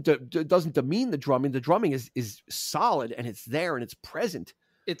demean the drumming. The drumming is solid and it's there and it's present.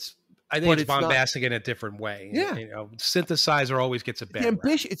 I think it's bombastic in a different way. Yeah. You know, synthesizer always gets a bad rap.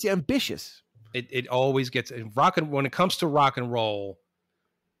 It's ambitious. It always gets when it comes to rock and roll,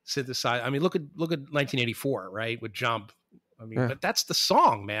 synthesizer. I mean, look at 1984, right? With Jump. I mean, but that's the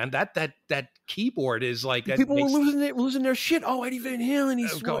song, man. That keyboard is like that. People were losing their shit. Oh, Eddie Van Halen,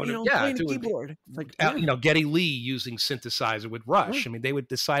 he's playing the keyboard. Like, Geddy Lee using synthesizer with Rush. I mean, they would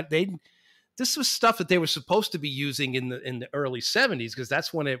decide this was stuff that they were supposed to be using in the early 70s, because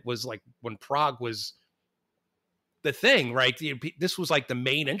that's when it was like when prog was the thing, right? This was like the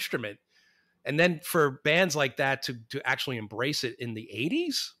main instrument. And then for bands like that to actually embrace it in the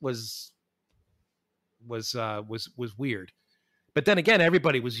 80s was weird. But then again,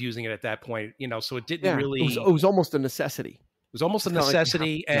 everybody was using it at that point, you know, so it didn't really. It was almost a necessity. It was almost a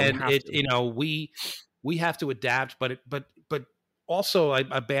necessity, we have to adapt. But also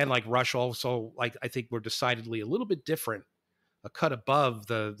a band like Rush, also, like, I think we're decidedly a little bit different, a cut above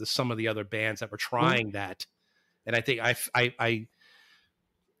the some of the other bands that were trying that. And I think I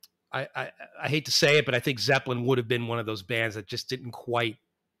hate to say it, but I think Zeppelin would have been one of those bands that just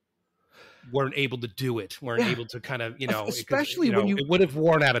weren't able to do it, weren't able to kind of, especially when it would have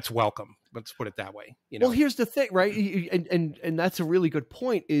worn out its welcome. Let's put it that way. Well, here's the thing, right? And that's a really good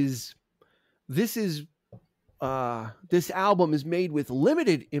point. This album is made with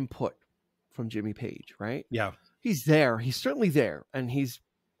limited input from Jimmy Page, right? Yeah. He's there. He's certainly there. And he's,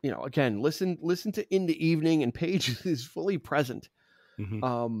 again, listen to In the Evening, and Page is fully present.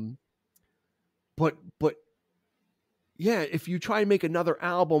 Mm-hmm. But yeah, if you try and make another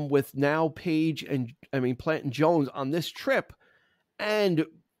album with now Page Plant and Jones on this trip, and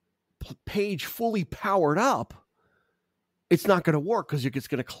Page fully powered up, it's not going to work, because it's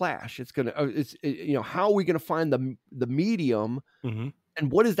going to clash. How are we going to find the medium? Mm-hmm.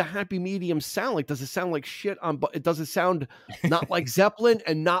 And what does the happy medium sound like? Does it sound like shit it doesn't sound not like Zeppelin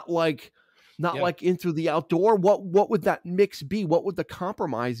and not like Into the Outdoor? What would that mix be? What would the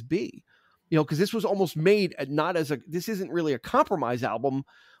compromise be? Because this was almost made this isn't really a compromise album.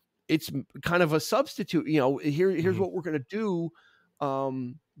 It's kind of a substitute. Here's what we're going to do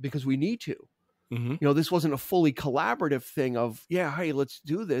because we need to. Mm-hmm. This wasn't a fully collaborative thing of, hey, let's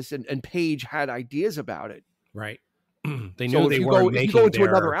do this. And Page had ideas about it. Right. They knew they weren't making. If you go into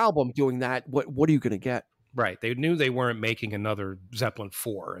another album doing that, what are you going to get? Right. They knew they weren't making another Zeppelin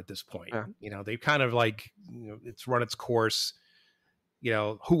 4 at this point. Yeah. They kind of like, it's run its course.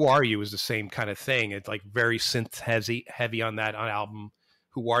 Who Are You is the same kind of thing. It's like very synth heavy on that album.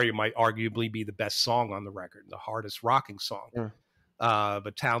 Who Are You might arguably be the best song on the record, the hardest rocking song. Yeah.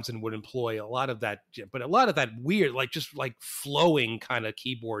 But Townsend would employ a lot of that weird, like just like flowing kind of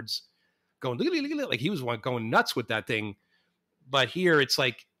keyboards going, like he was going nuts with that thing. But here it's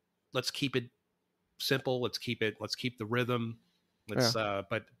like, let's keep it simple. Let's keep the rhythm. But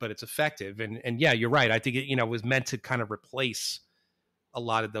it's effective. And yeah, you're right. I think it, was meant to kind of replace a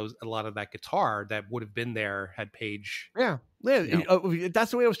lot of that guitar that would have been there had Page. Yeah.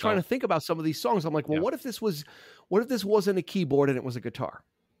 That's the way I was trying to think about some of these songs. I'm like, well, what if this wasn't a keyboard and it was a guitar?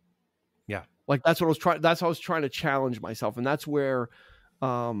 Yeah. Like that's how I was trying to challenge myself. And that's where,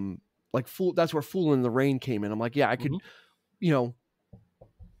 that's where Fool in the Rain came in. I'm like, yeah, I could,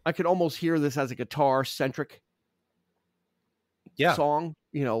 I could almost hear this as a guitar centric song,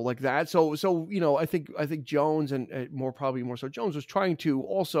 like that. So, I think Jones and probably more so Jones was trying to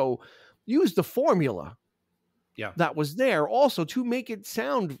also use the formula that was there also to make it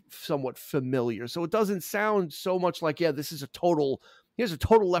sound somewhat familiar. So it doesn't sound so much like, here's a total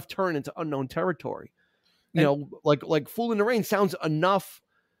left turn into unknown territory. Like Fool in the Rain sounds enough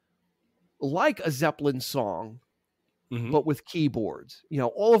like a Zeppelin song, but with keyboards.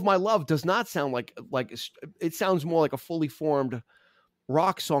 All of My Love does not sound like it sounds more like a fully formed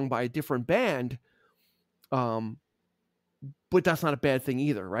rock song by a different band. But that's not a bad thing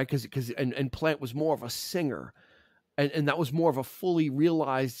either, right? Because Plant was more of a singer, and that was more of a fully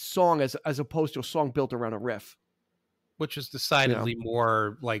realized song as opposed to a song built around a riff. which is decidedly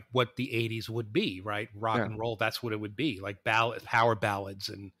more like what the 80s would be, right? Rock and roll, that's what it would be, like power ballads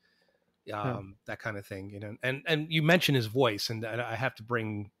and that kind of thing, you know. And you mentioned his voice, and I have to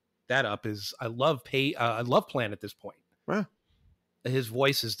bring that up. Is I love Plant at this point. Yeah. His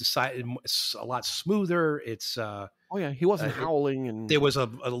voice is decided it's a lot smoother. It's he wasn't howling, and there was a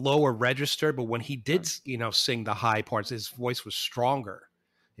lower register, but when he did sing the high parts, his voice was stronger.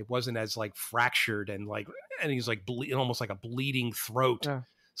 It wasn't as like fractured and he's like almost like a bleeding throat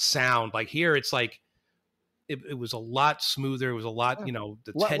sound. Like here, it's like it was a lot smoother. It was a lot,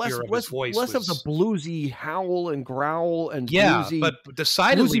 the tenure of his voice. Less of the bluesy howl and growl and bluesy, but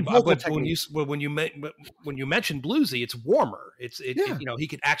decidedly, when you mention bluesy, it's warmer. He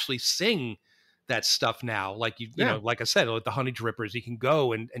could actually sing that stuff now. Like like I said, like the Honey Drippers, he can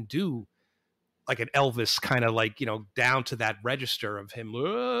go and do like an Elvis kind of like, down to that register of him,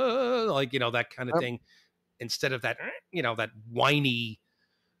 like, that kind of thing, instead of that, that whiny,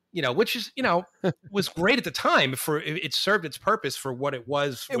 which is, was great at the time it served its purpose for what it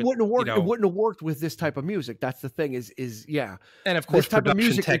was. It wouldn't have worked. It wouldn't have worked with this type of music. That's the thing is. And of course, this type of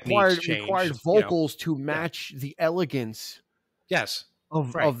music required vocals to match the elegance. Yes.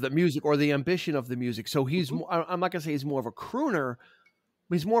 Of the music or the ambition of the music. So he's, I'm not gonna say he's more of a crooner,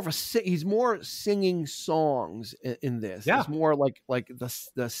 but he's more singing songs in this. Yeah. It's more like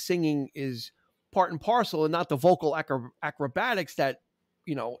the singing is part and parcel, and not the vocal acrobatics that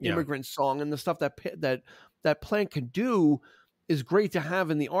Immigrant Song and the stuff that Plant can do is great to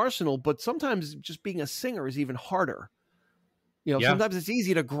have in the arsenal. But sometimes just being a singer is even harder. Sometimes it's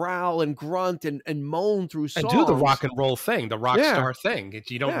easy to growl and grunt and moan through songs. And do the rock and roll thing, the rock star thing.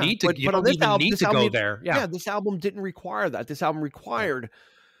 You don't need to, you don't even need to go there. Yeah. This album didn't require that. This album required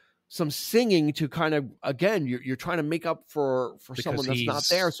some singing to kind of, again, you're trying to make up for someone that's not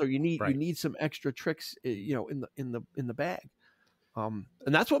there. So you need some extra tricks, in the bag. And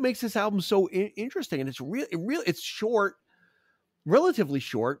that's what makes this album so interesting. And it's it's short, relatively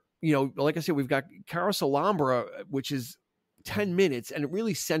short. Like I said, we've got Carousel Alhambra, which is 10 minutes, and it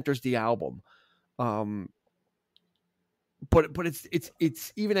really centers the album. But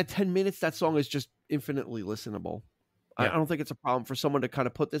it's even at 10 minutes, that song is just infinitely listenable. I don't think it's a problem for someone to kind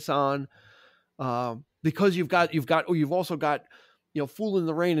of put this on, because you've also got Fool in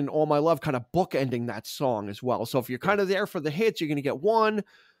the Rain and All My Love kind of bookending that song as well. So if you're kind of there for the hits, you're going to get one,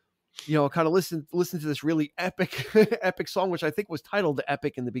 kind of listen to this really epic epic song, which I think was titled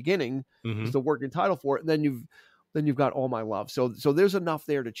Epic in the beginning, is the working title for it. And then you've got All My Love. So there's enough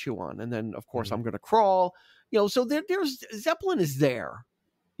there to chew on. And then of course I'm Gonna Crawl, so there's Zeppelin is there,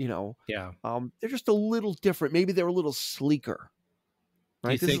 they're just a little different. Maybe they're a little sleeker,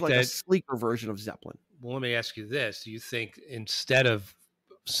 right? This is like a sleeker version of Zeppelin. Well, let me ask you this. Do you think instead of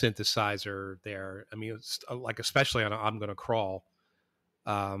synthesizer there, I mean, it's like, especially on I'm Gonna Crawl,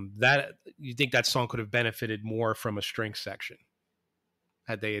 that you think that song could have benefited more from a string section?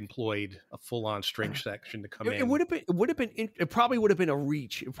 Had they employed a full-on string section to come in, it probably would have been a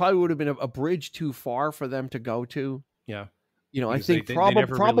reach. It probably would have been a bridge too far for them to go to. Yeah. I think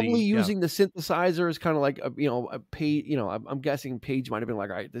probably using the synthesizer is kind of like, a Page, I'm guessing Page might've been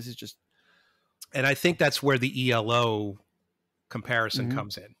like, all right, this is just. And I think that's where the ELO comparison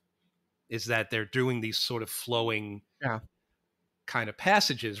comes in, is that they're doing these sort of flowing kind of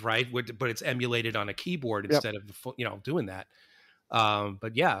passages, right? But it's emulated on a keyboard instead of, doing that. But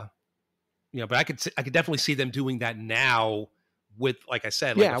but I could definitely see them doing that now with, like I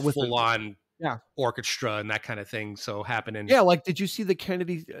said, like a full on orchestra and that kind of thing. So happening. Yeah. Like, did you see the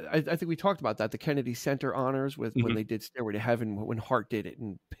Kennedy? I think we talked about that. The Kennedy Center honors when they did Stairway to Heaven, when Hart did it,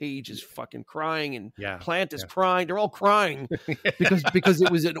 and Page is fucking crying and Plant is crying. They're all crying because it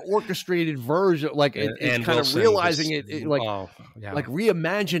was an orchestrated version. Like it's kind of realizing like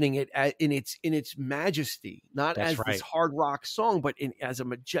reimagining it in its majesty, not as this hard rock song, but as a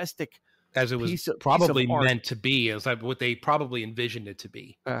majestic, as it was probably meant to be, as like what they probably envisioned it to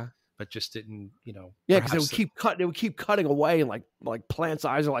be. But just didn't, because they would keep cutting away, and like Plant's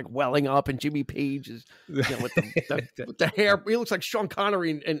eyes are like welling up, and Jimmy Page is with the hair. He looks like Sean Connery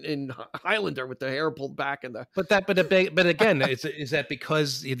in Highlander with the hair pulled back and the. But again, is that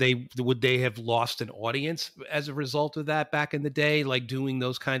because would they have lost an audience as a result of that back in the day, like doing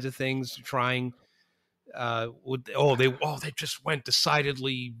those kinds of things, trying? They just went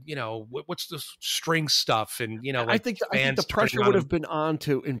decidedly, what's the string stuff, and I think the pressure would have been on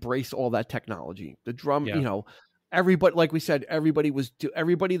to embrace all that technology, the drum, everybody, like we said, everybody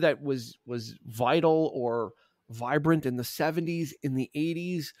that was vital or vibrant in the 70s, in the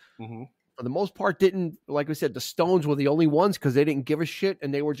 80s, for the most part, didn't, like we said, the Stones were the only ones because they didn't give a shit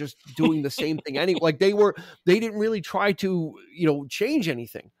and they were just doing the same thing anyway. Like they didn't really try to, change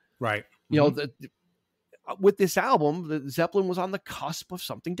anything. Right. With this album, the Zeppelin was on the cusp of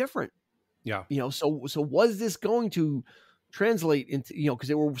something different. Yeah. So was this going to translate into, because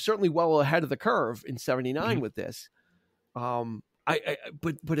they were certainly well ahead of the curve in 79 with this.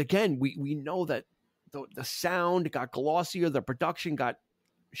 But again, we know that the sound got glossier, the production got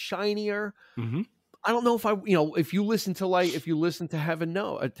shinier. I don't know if you listen to Heaven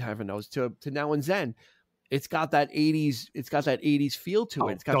Knows to Now and Zen, it's got that 80s feel to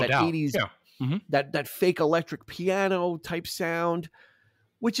it. It's got that 80s, that fake electric piano type sound,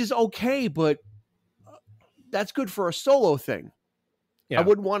 which is okay, but that's good for a solo thing. Yeah. I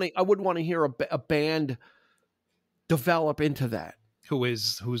wouldn't want to hear a band develop into that.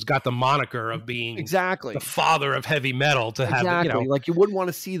 Who's got the moniker of being exactly the father of heavy metal to have, like you wouldn't want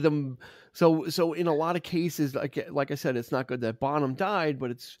to see them. So in a lot of cases, like I said, it's not good that Bonham died,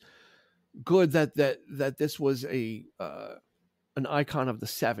 but it's good that this was an icon of the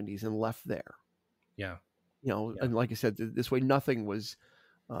 70s and left there. Yeah. And like I said, this way, nothing was,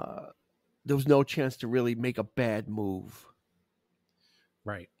 there was no chance to really make a bad move.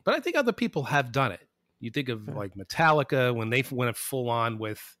 Right. But I think other people have done it. You think of like Metallica when they went full on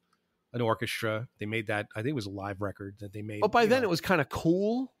with an orchestra. They made that, I think it was a live record that they made. But by then it was kind of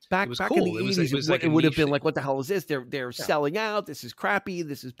cool. Back in the 80s, it would have been like, what the hell is this? They're selling out. This is crappy.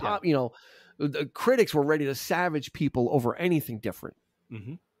 This is pop. The critics were ready to savage people over anything different.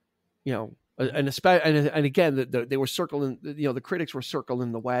 And again, they were circling. The critics were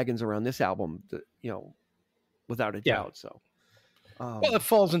circling the wagons around this album. Without a doubt. So, well, it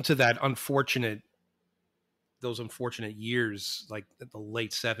falls into those unfortunate years, like the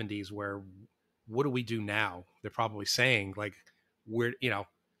late 70s, where what do we do now? They're probably saying like,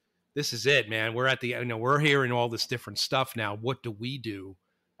 this is it, man. We're at the, we're hearing all this different stuff now. What do we do?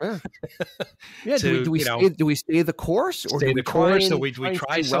 Yeah. Do we stay the course or stay do we the course? So we try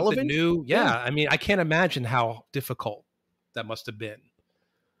try something relevant? New? Yeah. I mean, I can't imagine how difficult that must have been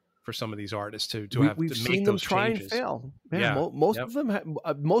for some of these artists to have we've to seen make them those try changes. and fail. Most of them,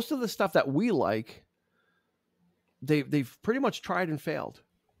 most of the stuff that we like, they've pretty much tried and failed.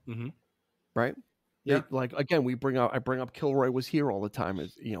 Right. Yeah. I bring up Kilroy Was Here all the time.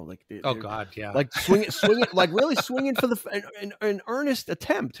 As God, yeah. Like swing it, like really swinging for an earnest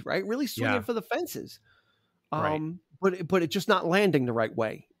attempt, right? Really swinging for the fences. But it's just not landing the right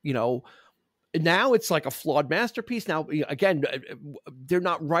way. Now it's like a flawed masterpiece. Now, again, they're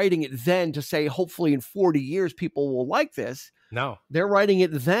not writing it then to say, hopefully in 40 years, people will like this. No, they're writing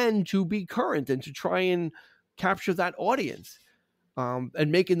it then to be current and to try and capture that audience.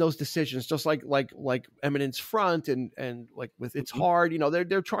 And making those decisions, just like Eminence Front and like with It's Hard,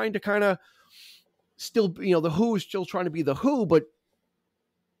 they're trying to kind of still, the Who is still trying to be the Who, but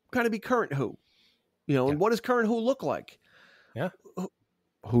kind of be current Who, and what does current Who look like? Yeah.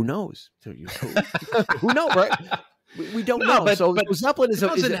 Who knows? Who knows, right? We don't know. But Zeppelin is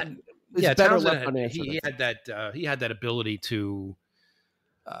better left unanswered. He had that ability to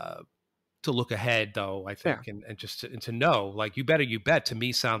look ahead, though, I think, and just to know, like, You Better You Bet, to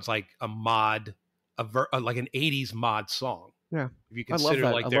me sounds like a mod, like an 80s mod song. Yeah. If you consider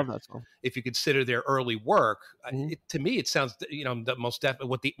I love that song. If you consider their early work, to me it sounds, the most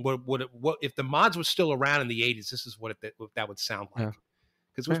definitely what if the mods were still around in the 80s, this is what that would sound like.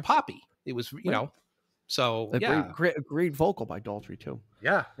 Because it was poppy. It was, so great vocal by Daltrey too.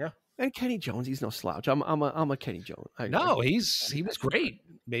 Yeah, yeah. And Kenny Jones, he's no slouch. I'm a Kenny Jones. He was great.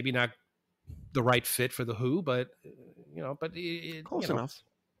 Maybe not the right fit for the Who, but close enough.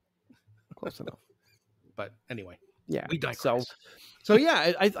 Close enough. But anyway, yeah. We digress. So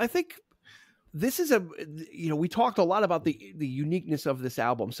yeah, I think this is we talked a lot about the uniqueness of this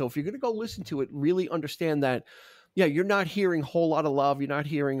album. So if you're going to go listen to it, really understand that, you're not hearing Whole Lot of Love. You're not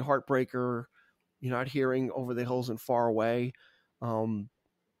hearing Heartbreaker. You're not hearing Over the Hills and Far Away.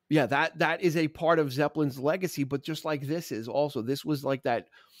 That is a part of Zeppelin's legacy, but just like this is also, this was like that.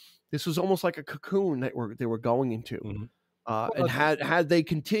 This was almost like a cocoon that they were going into. And had they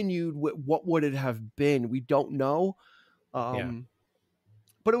continued, what would it have been? We don't know.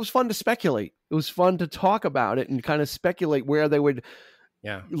 But it was fun to speculate. It was fun to talk about it and kind of speculate where they would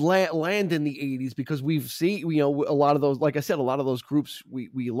land in the 80s, because we've seen, a lot of those, like I said, a lot of those groups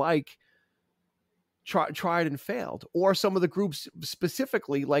we like tried and failed, or some of the groups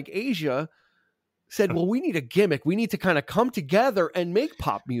specifically like Asia said, well, we need a gimmick. We need to kind of come together and make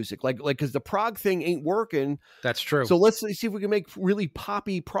pop music, like because the prog thing ain't working. That's true. So let's see if we can make really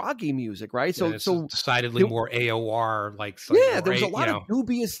poppy proggy music, right? So decidedly more AOR, like yeah, there was a lot of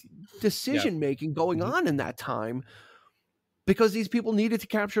dubious decision making going on in that time because these people needed to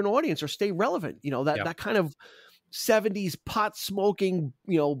capture an audience or stay relevant. You know, that kind of 70s pot smoking,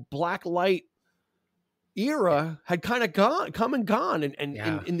 you know, black light era had kind of come and gone, and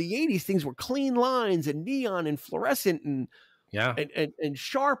in the 80s things were clean lines and neon and fluorescent and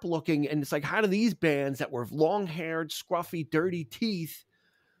sharp looking, and it's like, how do these bands that were long haired, scruffy, dirty teeth,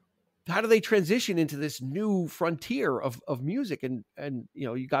 how do they transition into this new frontier of music? And you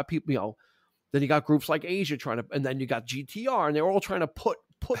know, you got people, you know, then you got groups like Asia trying to, and then you got GTR, and they're all trying to put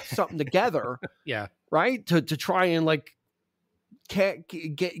something together, right, to try and like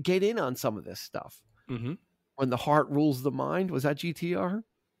get in on some of this stuff. Mm-hmm. When the heart rules the mind, was that GTR?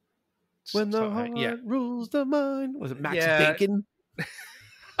 When the heart rules the mind, was it Max Bacon?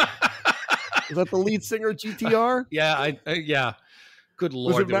 Was that the lead singer of GTR? Yeah. Good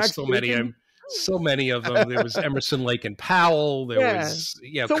Lord, there was so many of them. There was Emerson, Lake and Powell. There was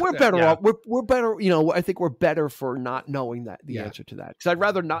So we're better off. We're better. You know, I think we're better for not knowing the answer to that, because I'd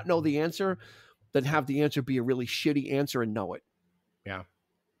rather not know the answer than have the answer be a really shitty answer and know it. Yeah.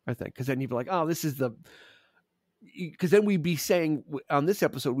 I think, because then you'd be like, oh, this is because then we'd be saying on this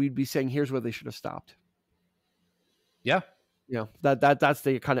episode, we'd be saying, here's where they should have stopped. Yeah. You know, that's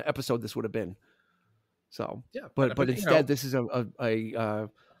the kind of episode this would have been. So, but instead, this is I'm going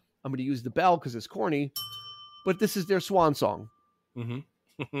to use the bell because it's corny, but this is their swan song.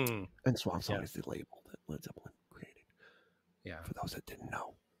 Mm-hmm. And swan song is the label that Led Zeppelin created. Yeah. For those that didn't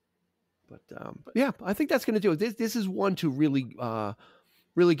know. But I think that's going to do it. This is one to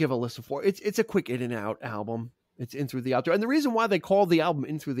really give a listen for. It's a quick in and out album. It's In Through the Outdoor, and the reason why they called the album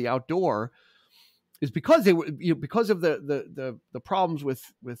In Through the Outdoor is because they were, you know, because of the problems with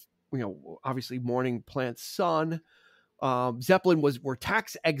you know, obviously Morning Plant's son. Zeppelin were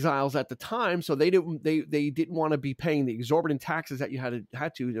tax exiles at the time, so they didn't want to be paying the exorbitant taxes that you had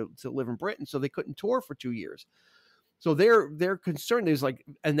to live in Britain, so they couldn't tour for 2 years. So their concern is like,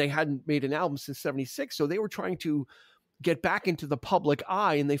 and they hadn't made an album since '76, so they were trying to get back into the public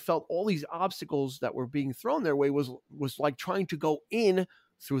eye, and they felt all these obstacles that were being thrown their way was like trying to go in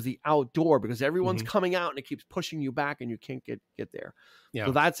through the outdoor, because everyone's coming out and it keeps pushing you back and you can't get there. Yeah.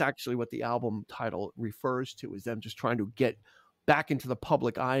 So that's actually what the album title refers to, is them just trying to get back into the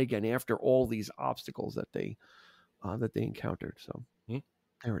public eye again after all these obstacles that they encountered. So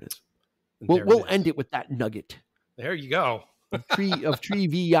there it is. We'll end it with that nugget. There you go. of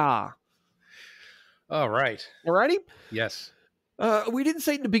trivia. All right. All righty? Yes. We didn't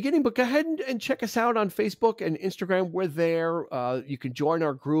say it in the beginning, but go ahead and check us out on Facebook and Instagram. We're there. You can join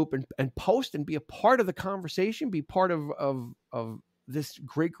our group and post and be a part of the conversation, be part of this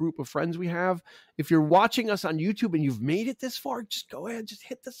great group of friends we have. If you're watching us on YouTube and you've made it this far, just go ahead, just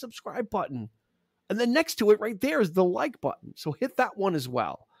hit the subscribe button. And then next to it right there is the like button. So hit that one as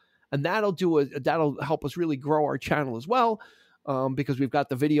well. And that'll help us really grow our channel as well. Because we've got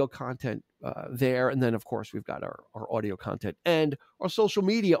the video content there. And then, of course, we've got our audio content and our social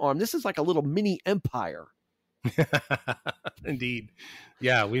media arm. This is like a little mini empire. Indeed.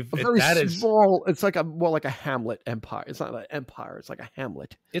 Yeah, small. It's like more like a hamlet empire. It's not an empire. It's like a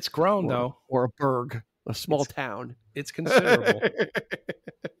hamlet. It's grown, though. Or a burg, a small town. It's considerable.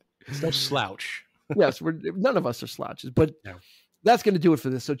 It's no slouch. Yes, none of us are slouches, but... No. That's going to do it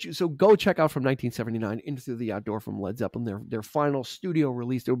for this. So go check out from 1979, In Through the Outdoor from Led Zeppelin, their final studio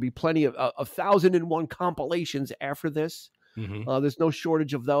release. There will be plenty of 1,001 compilations after this. Mm-hmm. There's no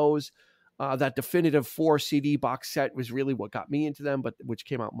shortage of those. That definitive 4 CD box set was really what got me into them, but which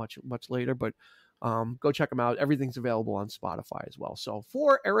came out much, much later. But go check them out. Everything's available on Spotify as well. So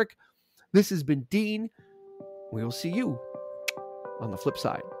for Eric, this has been Dean. We will see you on the flip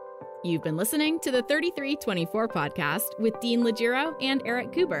side. You've been listening to the 3324 podcast with Dean Legiro and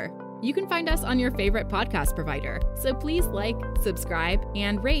Eric Kuber. You can find us on your favorite podcast provider, so please like, subscribe,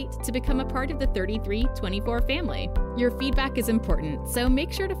 and rate to become a part of the 3324 family. Your feedback is important, so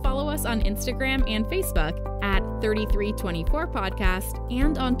make sure to follow us on Instagram and Facebook at 3324 podcast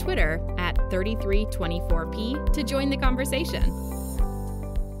and on Twitter at 3324p to join the conversation.